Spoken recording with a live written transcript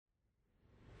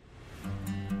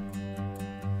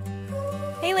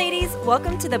Hey ladies,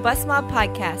 welcome to the Bustmob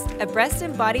Podcast, a breast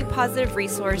and body positive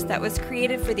resource that was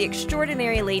created for the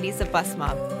extraordinary ladies of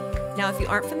Bustmob. Now, if you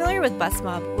aren't familiar with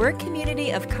Bustmob, we're a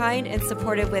community of kind and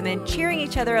supportive women cheering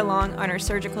each other along on our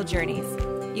surgical journeys.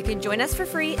 You can join us for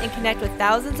free and connect with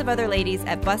thousands of other ladies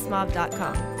at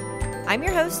bustmob.com. I'm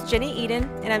your host, Jenny Eden,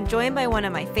 and I'm joined by one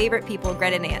of my favorite people,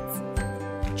 Gretta Nance.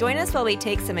 Join us while we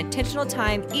take some intentional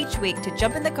time each week to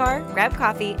jump in the car, grab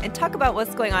coffee, and talk about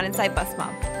what's going on inside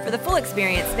Bustmob. For the full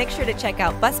experience, make sure to check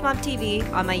out Bustmob TV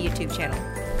on my YouTube channel.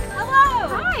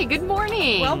 Hello! Hi, good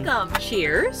morning. Welcome.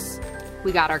 Cheers.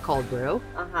 We got our cold brew.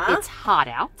 Uh-huh. It's hot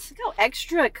out. Look how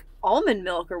extra almond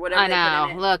milk or whatever I they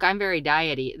put in know. it. Look, I'm very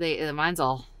diety. Mine's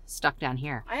all stuck down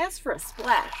here. I asked for a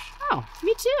splash. Oh,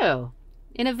 me too.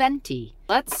 In a venti.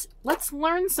 Let's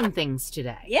learn some things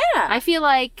today. Yeah. I feel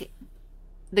like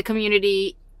the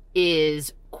community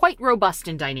is quite robust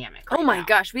and dynamic. Oh my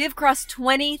gosh, we have crossed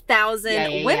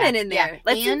 20,000 women in there. Yeah.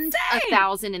 That's and insane.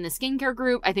 1,000 in the skincare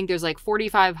group. I think there's like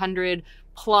 4,500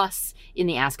 plus in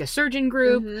the Ask a Surgeon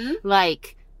group. Mm-hmm.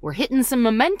 Like, we're hitting some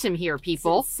momentum here,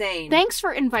 people. It's insane. Thanks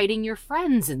for inviting your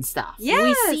friends and stuff.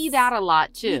 Yes. We see that a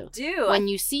lot too. We do. When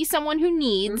you see someone who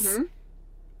needs Mhm.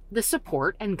 the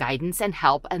support and guidance and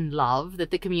help and love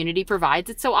that the community provides,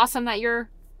 it's so awesome that you're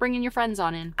bringing your friends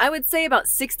on in. I would say about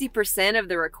 60% of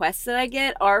the requests that I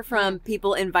get are from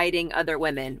people inviting other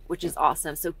women, which is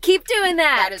awesome. So keep doing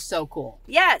that. That is so cool.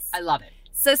 Yes. I love it.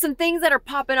 So some things that are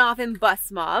popping off in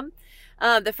Bustmob.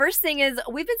 The first thing is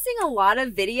we've been seeing a lot of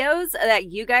videos that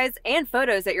you guys and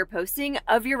photos that you're posting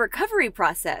of your recovery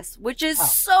process, which is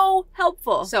so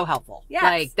helpful. So helpful. Yes.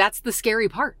 Like, that's the scary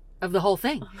part of the whole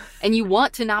thing. And you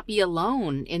want to not be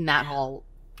alone in that whole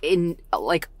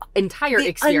entire the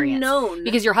experience. Unknown.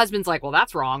 Because your husband's like, well,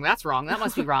 that's wrong. That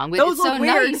must be wrong. But Those it's so look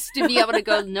weird. nice to be able to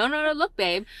go, no, look,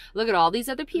 babe. Look at all these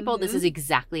other people. This Mhm. is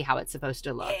exactly how it's supposed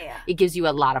to look. Yeah. It gives you a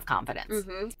lot of confidence.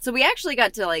 Mm-hmm. So we actually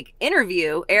got to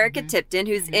interview Erica Mhm. Tipton,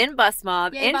 who's in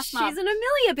Bustmob, Yay, and Bustmob. she's an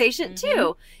Amelia patient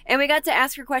too. And we got to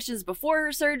ask her questions before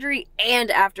her surgery and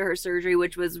after her surgery,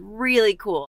 which was really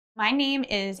cool. My name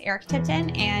is Erica Tipton,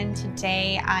 and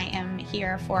today I am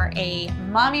here for a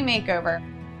mommy makeover.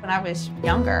 When I was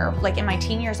younger, in my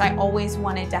teen years, I always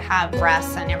wanted to have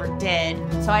breasts. I never did.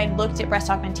 So I looked at breast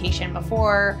augmentation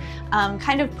before,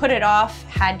 kind of put it off,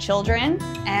 had children,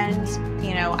 and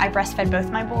I breastfed both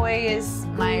my boys.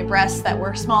 My breasts that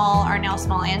were small are now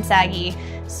small and saggy.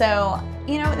 So,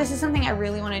 this is something I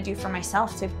really want to do for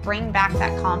myself to bring back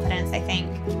that confidence, I think.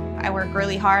 I work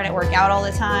really hard. I work out all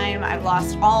the time. I've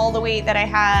lost all the weight that I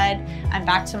had. I'm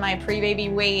back to my pre-baby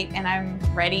weight, and I'm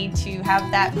ready to have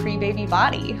that pre-baby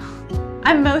body.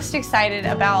 I'm most excited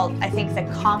about, I think, the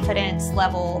confidence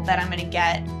level that I'm going to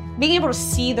get. Being able to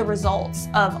see the results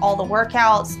of all the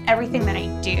workouts, everything that I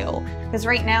do. Because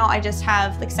right now I just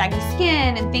have saggy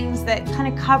skin and things that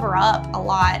kind of cover up a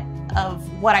lot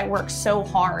of what I work so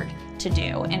hard to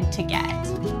do and to get.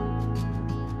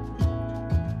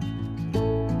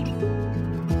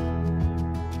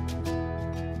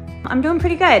 I'm doing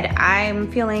pretty good. I'm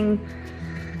feeling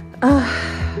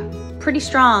pretty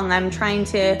strong. I'm trying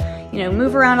to,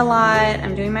 move around a lot.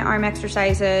 I'm doing my arm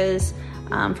exercises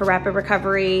for rapid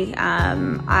recovery.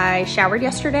 I showered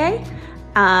yesterday,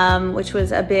 which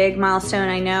was a big milestone,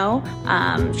 I know.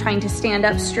 Trying to stand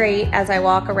up straight as I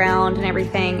walk around and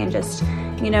everything, and just,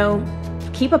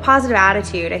 keep a positive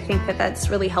attitude. I think that that's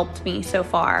really helped me so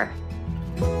far.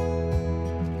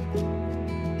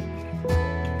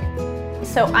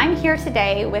 So I'm here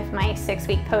today with my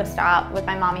 6-week post-op with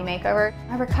my mommy makeover.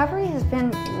 My recovery has been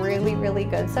really, really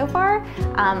good so far.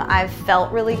 I've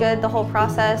felt really good the whole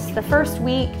process. The first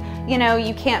week,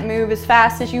 you can't move as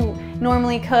fast as you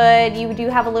normally could. You do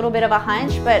have a little bit of a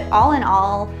hunch, but all in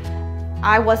all,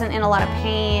 I wasn't in a lot of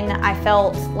pain. I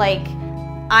felt like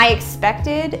I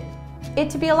expected it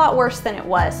to be a lot worse than it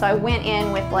was. So I went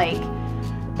in with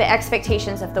the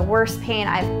expectations of the worst pain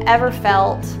I've ever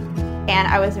felt, and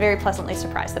I was very pleasantly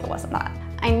surprised that it wasn't that.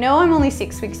 I know I'm only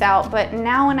 6 weeks out, but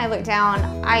now when I look down,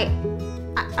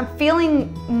 I'm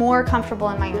feeling more comfortable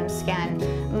in my own skin.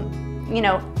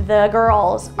 The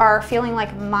girls are feeling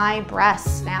like my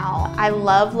breasts now. I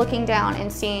love looking down and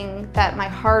seeing that my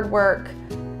hard work,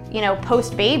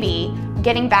 post-baby,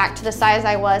 getting back to the size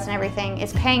I was and everything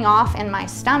is paying off in my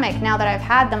stomach now that I've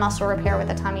had the muscle repair with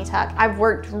the tummy tuck. I've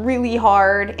worked really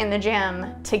hard in the gym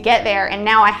to get there, and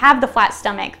now I have the flat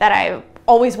stomach that I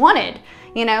always wanted.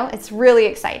 It's really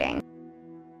exciting.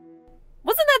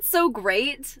 Wasn't that so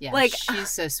great? Yeah,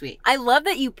 she's so sweet. I love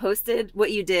that you posted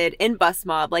what you did in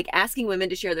Bustmob, asking women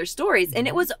to share their stories, and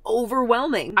it was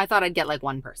overwhelming. I thought I'd get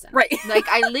one person. Right.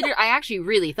 I actually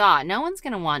really thought no one's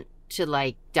going to want to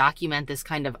like document this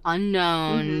kind of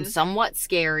unknown, somewhat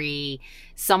scary,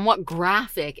 somewhat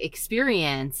graphic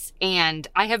experience. And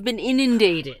I have been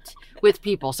inundated with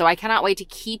people. So I cannot wait to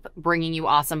keep bringing you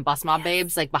awesome Bustmob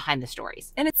babes like behind the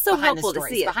stories. And it's so helpful to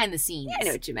see it. Behind the scenes. Yeah, I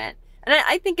know what you meant. And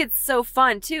I think it's so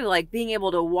fun too, like being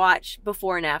able to watch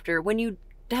before and after when you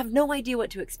have no idea what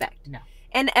to expect. No.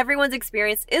 And everyone's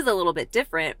experience is a little bit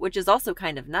different, which is also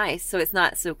kind of nice. So it's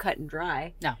not so cut and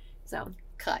dry. No. So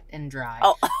cut and dry.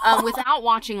 Oh. Without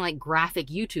watching like graphic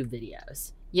YouTube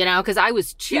videos, you know, because I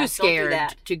was too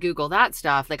scared to Google that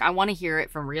stuff. Like, I want to hear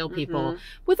it from real people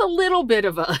with a little bit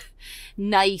of a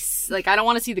nice, like, I don't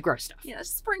want to see the gross stuff. Yeah,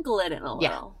 sprinkle it in a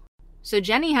little. So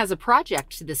Jenny has a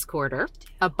project this quarter,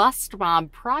 a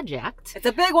Bustmob project. It's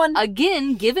a big one.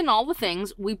 Again, given all the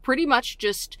things, we pretty much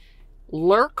just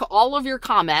lurk all of your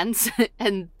comments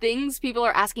and things people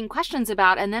are asking questions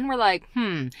about. And then we're like,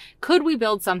 could we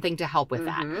build something to help with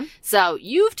that? So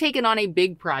you've taken on a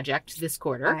big project this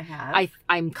quarter. I have.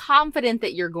 I'm confident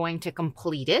that you're going to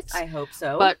complete it. I hope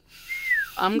so. But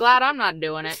I'm glad I'm not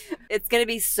doing it. It's going to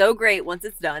be so great once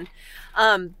it's done.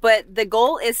 But the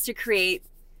goal is to create,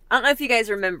 I don't know if you guys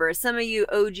remember, some of you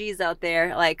OGs out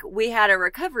there, like we had a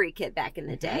recovery kit back in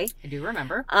the day. I do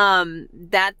remember.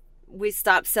 That we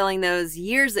stopped selling those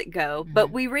years ago,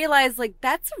 but we realized like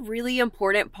that's a really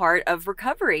important part of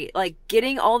recovery. Like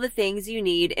getting all the things you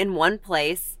need in one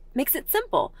place makes it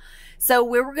simple. So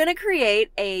we were going to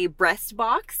create a breast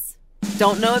box.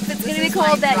 Don't know if it's going to be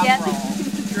called that yet.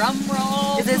 Drum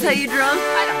roll. Is this how you drum?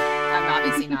 I'm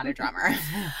obviously not a drummer.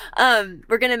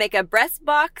 We're going to make a breast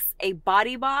box, a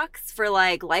body box for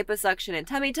like liposuction and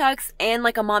tummy tucks, and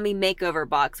like a mommy makeover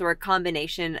box or a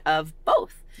combination of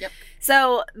both. Yep.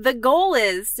 So the goal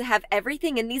is to have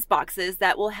everything in these boxes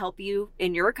that will help you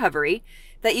in your recovery,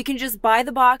 that you can just buy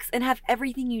the box and have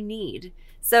everything you need.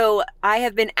 So I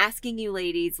have been asking you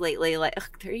ladies lately, like,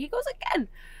 there he goes again.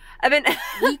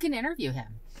 We can interview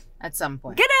him at some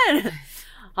point. Get in.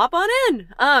 Hop on in.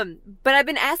 But I've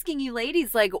been asking you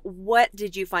ladies, like, what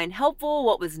did you find helpful?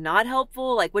 What was not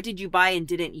helpful? Like, what did you buy and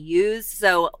didn't use?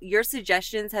 So your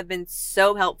suggestions have been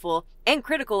so helpful and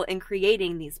critical in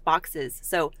creating these boxes.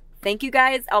 So thank you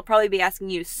guys. I'll probably be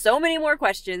asking you so many more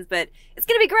questions, but it's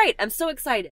going to be great. I'm so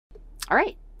excited. All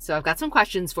right. So I've got some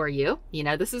questions for you. You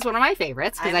know, this is one of my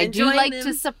favorites because I do enjoying like them.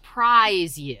 to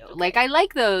surprise you. Okay. Like, I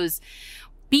like those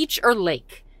beach or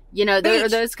lake. You know, there are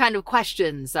those kind of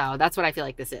questions. So that's what I feel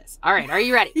like this is. All right. Are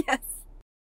you ready? Yes.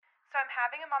 So I'm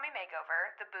having a mommy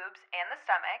makeover, the boobs and the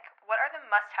stomach. What are the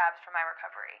must-haves for my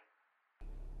recovery?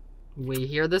 We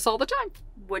hear this all the time.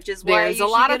 Which is why There's you a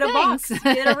lot should of get a box. things.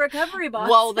 Get a recovery box.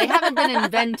 Well, they haven't been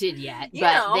invented yet,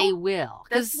 but they will.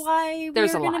 That's why we're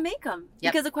going to make them.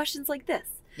 Yep. Because of questions like this.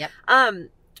 Yep.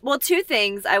 Well, two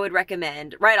things I would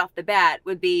recommend right off the bat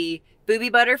would be booby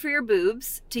butter for your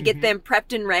boobs to get them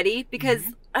prepped and ready. Because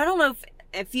I don't know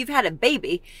if you've had a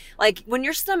baby, like when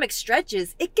your stomach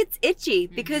stretches, it gets itchy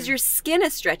because your skin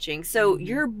is stretching. So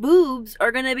your boobs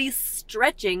are going to be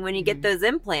stretching when you get those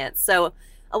implants. So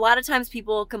a lot of times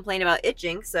people complain about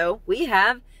itching. So we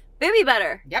have booby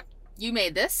butter. Yep. You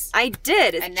made this. I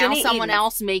did. It's and now someone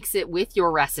else makes it with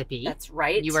your recipe. That's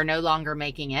right. You are no longer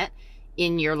making it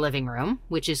in your living room,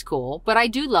 which is cool. But I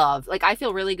do love, like, I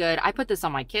feel really good. I put this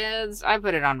on my kids. I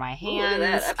put it on my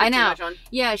hands. Ooh, I know.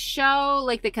 Yeah, show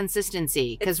like the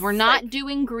consistency because we're not like,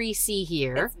 doing greasy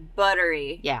here. It's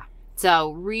buttery. Yeah.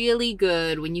 So really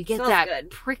good when you get that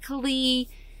prickly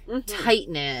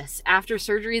tightness after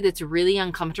surgery that's really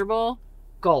uncomfortable.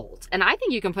 Gold. And I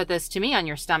think you can put this to me on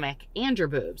your stomach and your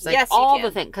boobs. Like all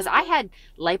the things. Because I had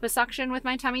liposuction with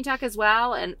my tummy tuck as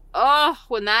well. And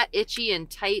when that itchy and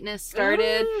tightness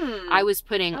started, I was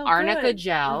putting arnica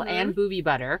gel and booby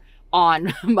butter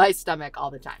on my stomach all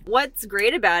the time. What's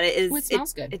great about it is it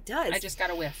smells good. It does. I just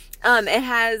got a whiff. It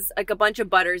has like a bunch of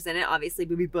butters in it, obviously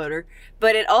booby butter,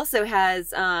 but it also has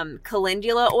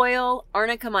calendula oil,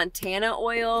 arnica montana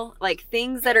oil, like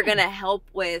things that are going to help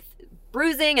with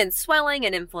bruising and swelling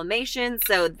and inflammation.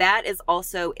 So that is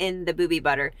also in the booby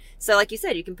butter. So like you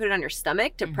said, you can put it on your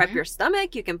stomach to prep your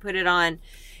stomach. You can put it on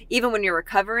even when you're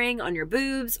recovering on your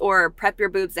boobs, or prep your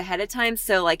boobs ahead of time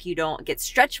so like you don't get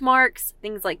stretch marks,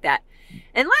 things like that.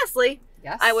 And lastly,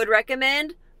 I would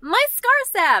recommend my scar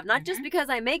salve, not just because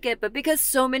I make it, but because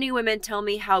so many women tell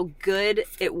me how good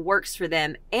it works for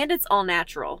them, and it's all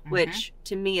natural, which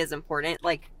to me is important.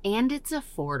 And it's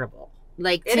affordable.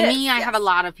 Like, to me, I have a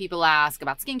lot of people ask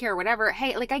about skincare or whatever.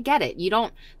 Hey, like, I get it.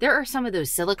 There are some of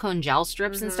those silicone gel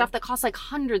strips and stuff that cost like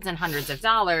hundreds and hundreds of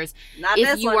dollars. Not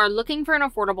if you are looking for an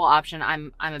affordable option,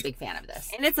 I'm a big fan of this.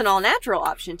 And it's an all natural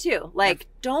option too. Like,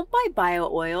 don't buy bio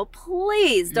oil.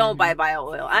 Please don't buy bio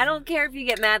oil. I don't care if you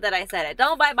get mad that I said it.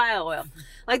 Don't buy bio oil.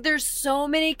 Like, there's so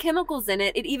many chemicals in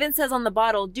it. It even says on the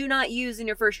bottle, do not use in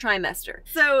your first trimester.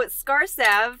 So Scar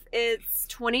Salve, it's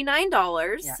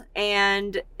 $29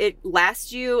 and it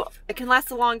can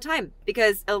last a long time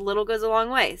because a little goes a long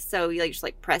way. So you just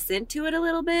like press into it a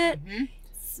little bit.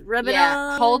 Rub it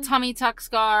on. Whole tummy tuck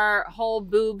scar, whole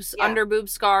boobs, under boob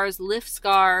scars, lift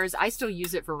scars. I still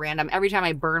use it for random. Every time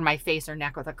I burn my face or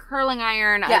neck with a curling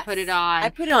iron, I put it on. I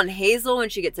put it on Hazel when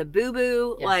she gets a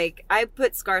boo-boo. Like, I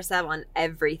put Scar Salve on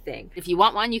everything. If you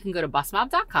want one, you can go to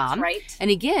bustmob.com. That's right.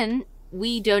 And again,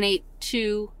 we donate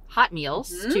 2 hot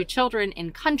meals to children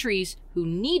in countries who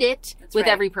need it with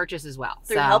every purchase as well.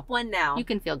 So Help One Now. You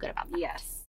can feel good about that.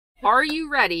 Yes. Are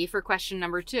you ready for question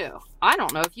number 2? I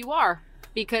don't know if you are.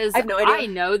 Because I have no idea. I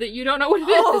know that you don't know what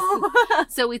it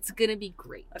is. So it's going to be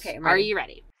great. Okay, Are you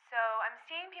ready? So I'm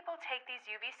seeing people take these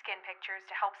UV skin pictures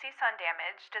to help see sun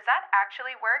damage. Does that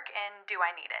actually work, and do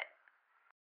I need it?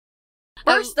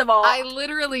 First of all, I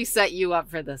literally set you up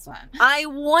for this one. I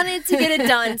wanted to get it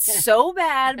done so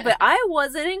bad, but I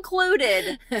wasn't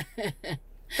included.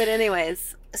 But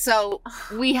anyways. So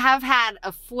we have had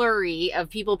a flurry of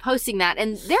people posting that,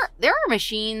 and there are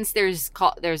machines. There's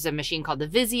a machine called the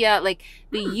Vizia, like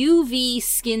the UV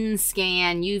skin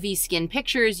scan, UV skin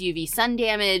pictures, UV sun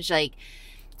damage, like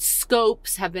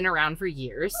scopes have been around for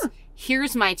years.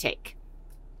 Here's my take.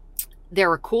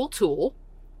 They're a cool tool,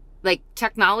 like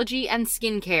technology and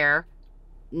skincare.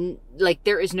 Like,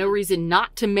 there is no reason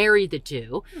not to marry the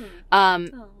two.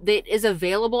 That is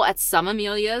available at some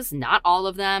Amelia's, not all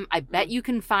of them. I bet you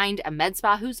can find a med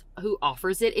spa who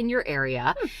offers it in your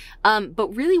area.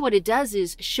 But really what it does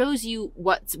is shows you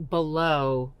what's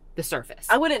below the surface.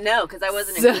 I wouldn't know because I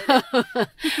wasn't included.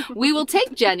 We will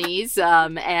take Jenny's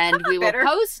and we will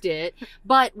post it.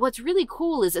 But what's really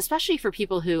cool is, especially for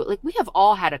people who, like, we have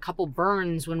all had a couple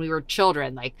burns when we were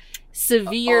children, like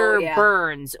severe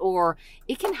burns, or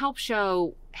it can help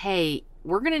show, hey,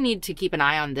 we're going to need to keep an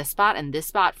eye on this spot and this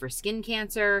spot for skin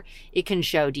cancer. It can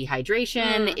show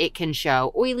dehydration. It can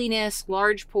show oiliness,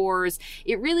 large pores.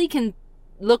 It really can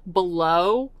look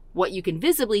below what you can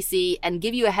visibly see and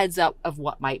give you a heads up of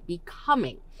what might be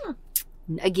coming.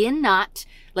 Again, not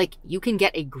like you can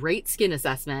get a great skin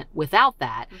assessment without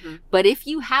that. But if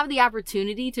you have the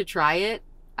opportunity to try it,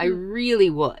 I really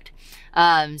would.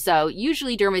 So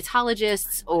usually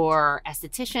dermatologists or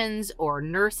estheticians or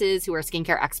nurses who are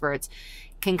skincare experts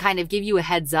can kind of give you a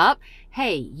heads up.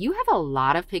 Hey, you have a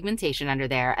lot of pigmentation under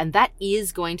there, and that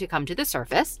is going to come to the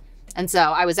surface. And so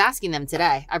I was asking them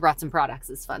today. I brought some products.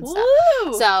 It's fun stuff.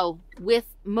 So with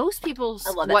most people,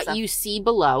 what you see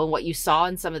below and what you saw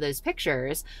in some of those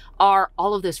pictures are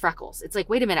all of those freckles. It's like,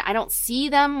 wait a minute, I don't see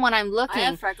them when I'm looking. I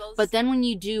have freckles. But then when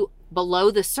you do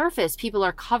below the surface, people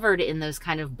are covered in those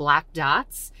kind of black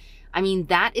dots. I mean,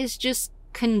 that is just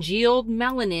congealed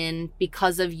melanin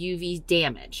because of UV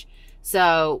damage.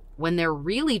 So when they're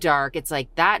really dark, it's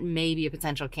like that may be a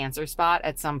potential cancer spot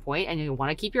at some point, and you want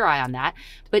to keep your eye on that.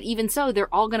 But even so,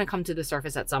 they're all going to come to the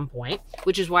surface at some point,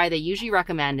 which is why they usually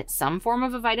recommend some form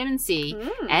of a vitamin C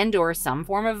and or some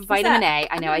form of vitamin A.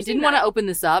 I know I didn't want to open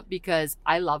this up because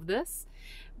I love this,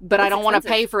 but I don't want to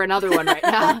pay for another one right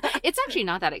now. It's actually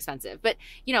not that expensive. But,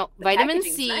 you know, vitamin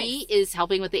C is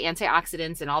helping with the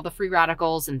antioxidants and all the free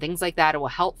radicals and things like that. It will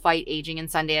help fight aging and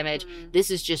sun damage.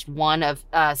 This is just one of,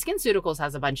 SkinCeuticals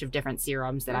has a bunch of different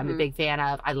serums that I'm a big fan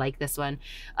of. I like this one.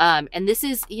 And this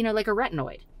is, you know, like a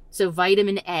retinoid. So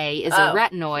vitamin A is a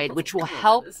retinoid, which will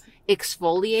help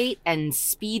exfoliate and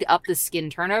speed up the skin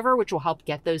turnover, which will help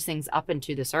get those things up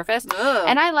into the surface.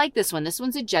 And I like this one. This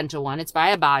one's a gentle one. It's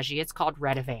by Abaji. It's called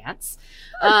Redavance.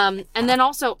 And then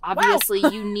also, obviously,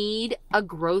 you need a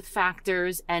growth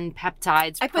factors and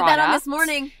peptides I put that on this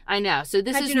morning. I know. So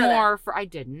this is more for, I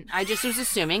didn't. I just was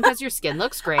assuming because your skin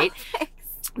looks great.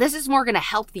 This is more going to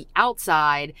help the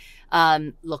outside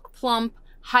look plump,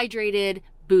 hydrated,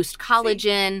 boost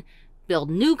collagen, build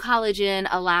new collagen,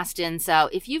 elastin. So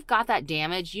if you've got that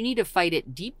damage, you need to fight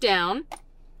it deep down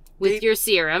with your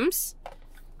serums,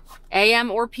 AM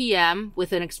or PM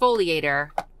with an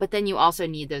exfoliator, but then you also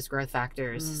need those growth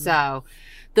factors. So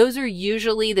those are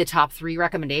usually the top 3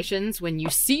 recommendations when you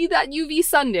see that UV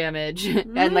sun damage.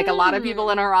 And like a lot of people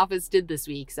in our office did this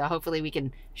week. So hopefully we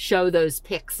can show those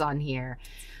pics on here.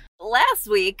 Last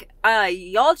week,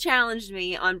 y'all challenged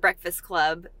me on Breakfast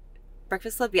Club,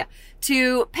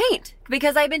 to paint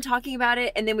because I've been talking about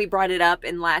it, and then we brought it up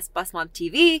in last Bustmob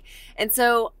TV. And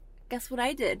so guess what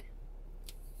I did?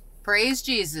 Praise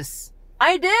Jesus.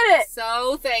 I did it.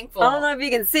 So thankful. I don't know if you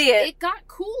can see it. It got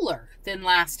cooler than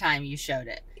last time you showed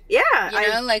it. Yeah.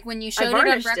 You know, like when you showed it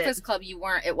on Breakfast Club,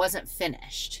 it wasn't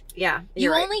finished. Yeah.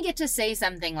 You only get to say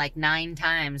something like 9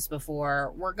 times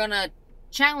before we're going to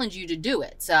challenge you to do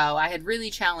it. So I had really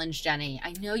challenged Jenny.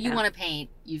 I know you want to paint.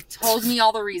 You've told me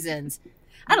all the reasons.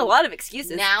 I had a lot of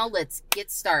excuses. Now let's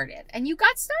get started. And you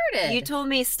got started. You told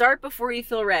me start before you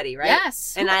feel ready, right?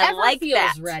 Yes. And I like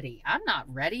feels that. ready. I'm not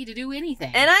ready to do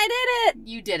anything. And I did it.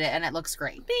 You did it, and it looks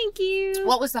great. Thank you.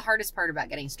 What was the hardest part about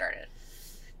getting started?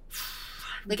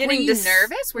 Like, were you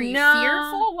nervous? Were you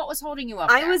fearful? What was holding you up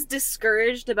there? I was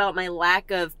discouraged about my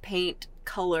lack of paint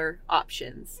color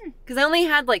options. Because I only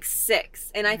had like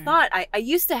 6. And I thought, I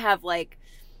used to have like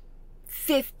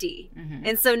 50.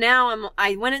 And so now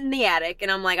I went in the attic and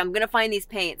I'm like, I'm going to find these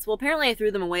paints. Well, apparently I threw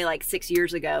them away like 6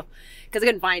 years ago because I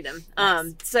couldn't find them.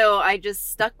 Yes. So I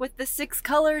just stuck with the 6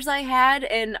 colors I had,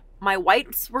 and my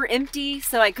whites were empty.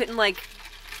 So I couldn't like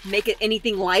make it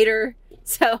anything lighter.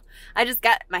 So I just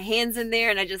got my hands in there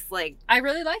and I just like, I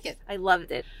really like it. I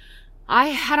loved it.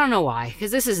 I don't know why,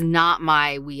 because this is not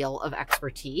my wheel of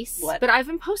expertise. But I've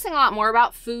been posting a lot more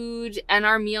about food and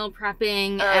our meal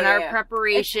prepping and our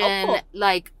preparation.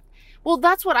 Like, well,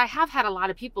 that's what I have had a lot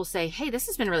of people say, hey, this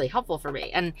has been really helpful for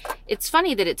me. And it's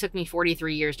funny that it took me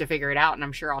 43 years to figure it out, and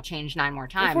I'm sure I'll change 9 more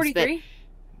times. You're 43? But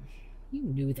you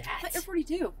knew that. I thought you're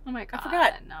 42. Oh my God. I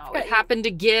forgot. No, it happened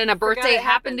again. A birthday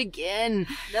happened again.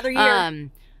 Another year.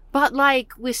 But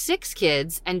like with 6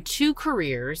 kids and 2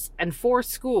 careers and 4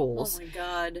 schools. Oh my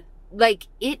God. Like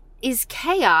it is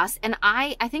chaos. And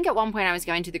I think at one point I was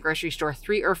going to the grocery store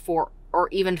 3 or 4 or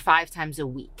even 5 times a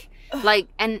week. Like,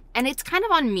 and it's kind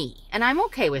of on me, and I'm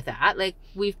okay with that. Like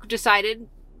we've decided,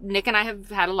 Nick and I have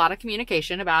had a lot of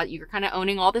communication about you're kind of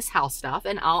owning all this house stuff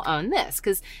and I'll own this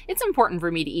because it's important for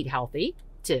me to eat healthy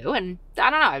too. And I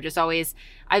don't know.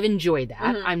 I've enjoyed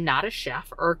that. I'm not a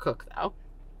chef or a cook though.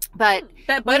 But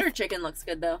that butter chicken looks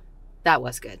good though. That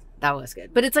was good.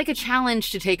 But it's like a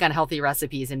challenge to take on healthy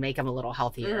recipes and make them a little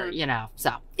healthier, you know.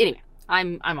 So anyway,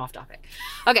 I'm off topic.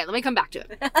 Okay, let me come back to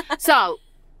it. So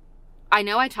I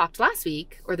know I talked last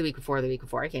week or the week before,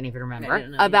 I can't even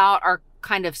remember, about our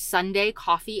kind of Sunday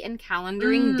coffee and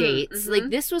calendaring dates. Like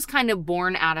this was kind of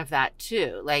born out of that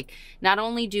too. Like not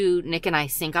only do Nick and I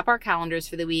sync up our calendars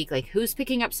for the week, like who's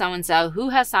picking up so-and-so, who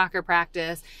has soccer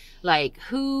practice, like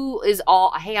who is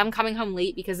hey, I'm coming home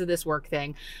late because of this work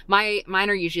thing. Mine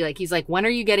are usually like, he's like, when are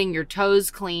you getting your toes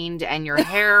cleaned and your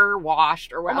hair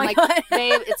washed or what? I'm like,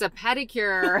 babe, it's a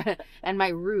pedicure and my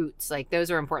roots. Like those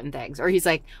are important things. Or he's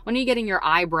like, when are you getting your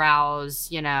eyebrows,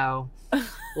 you know,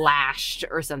 lashed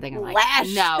or something? I'm like,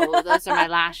 no, those are my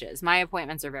lashes. My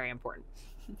appointments are very important.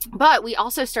 But we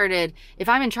also started, if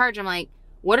I'm in charge, I'm like,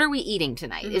 what are we eating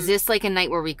tonight? Is this like a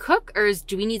night where we cook, or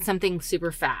do we need something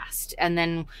super fast? And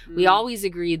then we always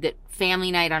agreed that family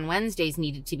night on Wednesdays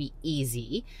needed to be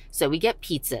easy. So we get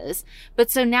pizzas. But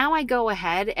so now I go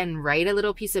ahead and write a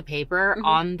little piece of paper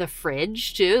on the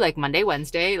fridge too, like Monday,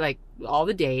 Wednesday, like all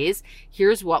the days.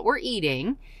 Here's what we're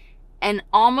eating. And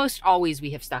almost always we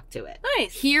have stuck to it.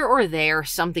 Nice. Here or there,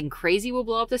 something crazy will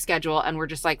blow up the schedule and we're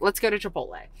just like, let's go to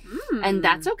Chipotle. And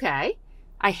that's okay.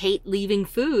 I hate leaving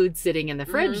food sitting in the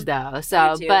fridge though.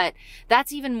 So, but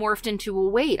that's even morphed into, well,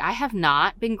 wait, I have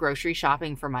not been grocery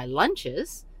shopping for my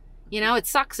lunches. You know, it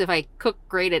sucks if I cook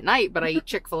great at night, but I eat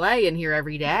Chick-fil-A in here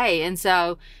every day. And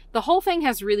so the whole thing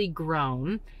has really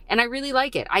grown and I really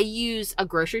like it. I use a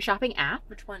grocery shopping app.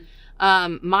 Which one?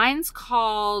 Mine's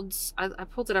called, I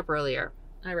pulled it up earlier.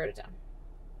 I wrote it down.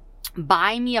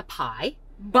 Buy Me a Pie.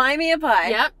 Buy Me a Pie.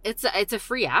 Yep. It's a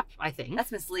free app, I think.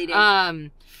 That's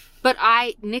misleading. But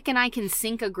Nick and I can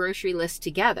sync a grocery list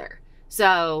together.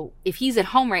 So if he's at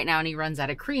home right now and he runs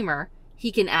out of creamer,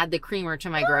 he can add the creamer to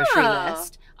my grocery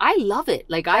list. I love it.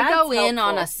 Like I go in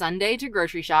on a Sunday to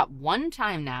grocery shop one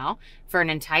time now for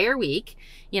an entire week.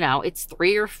 You know, it's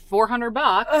 $300 or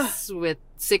 $400 with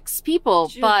 6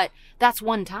 people, but that's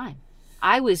one time.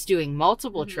 I was doing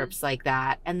multiple trips like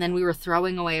that, and then we were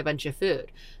throwing away a bunch of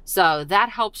food. So that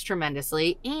helps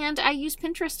tremendously. And I use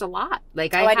Pinterest a lot.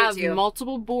 Like I have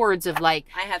multiple boards of like,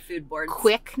 I have food boards,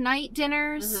 quick night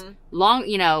dinners, long,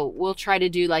 you know, we'll try to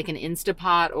do like an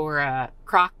Instapot or a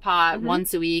crock pot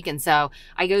once a week. And so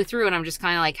I go through and I'm just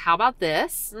kind of like, how about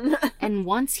this? And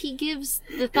once he gives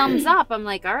the thumbs up, I'm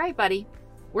like, all right, buddy,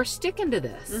 we're sticking to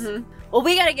this. Well,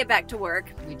 we got to get back to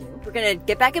work. We do. We're going to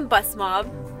get back in Bustmob,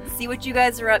 see what you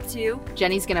guys are up to.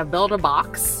 Jenny's going to build a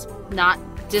box, not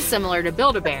dissimilar to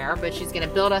Build-A-Bear, but she's going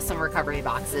to build us some recovery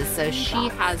boxes. So she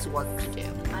has work to do.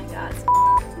 I got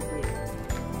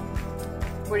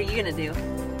What are you going to do?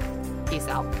 Peace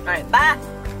out. All right, bye.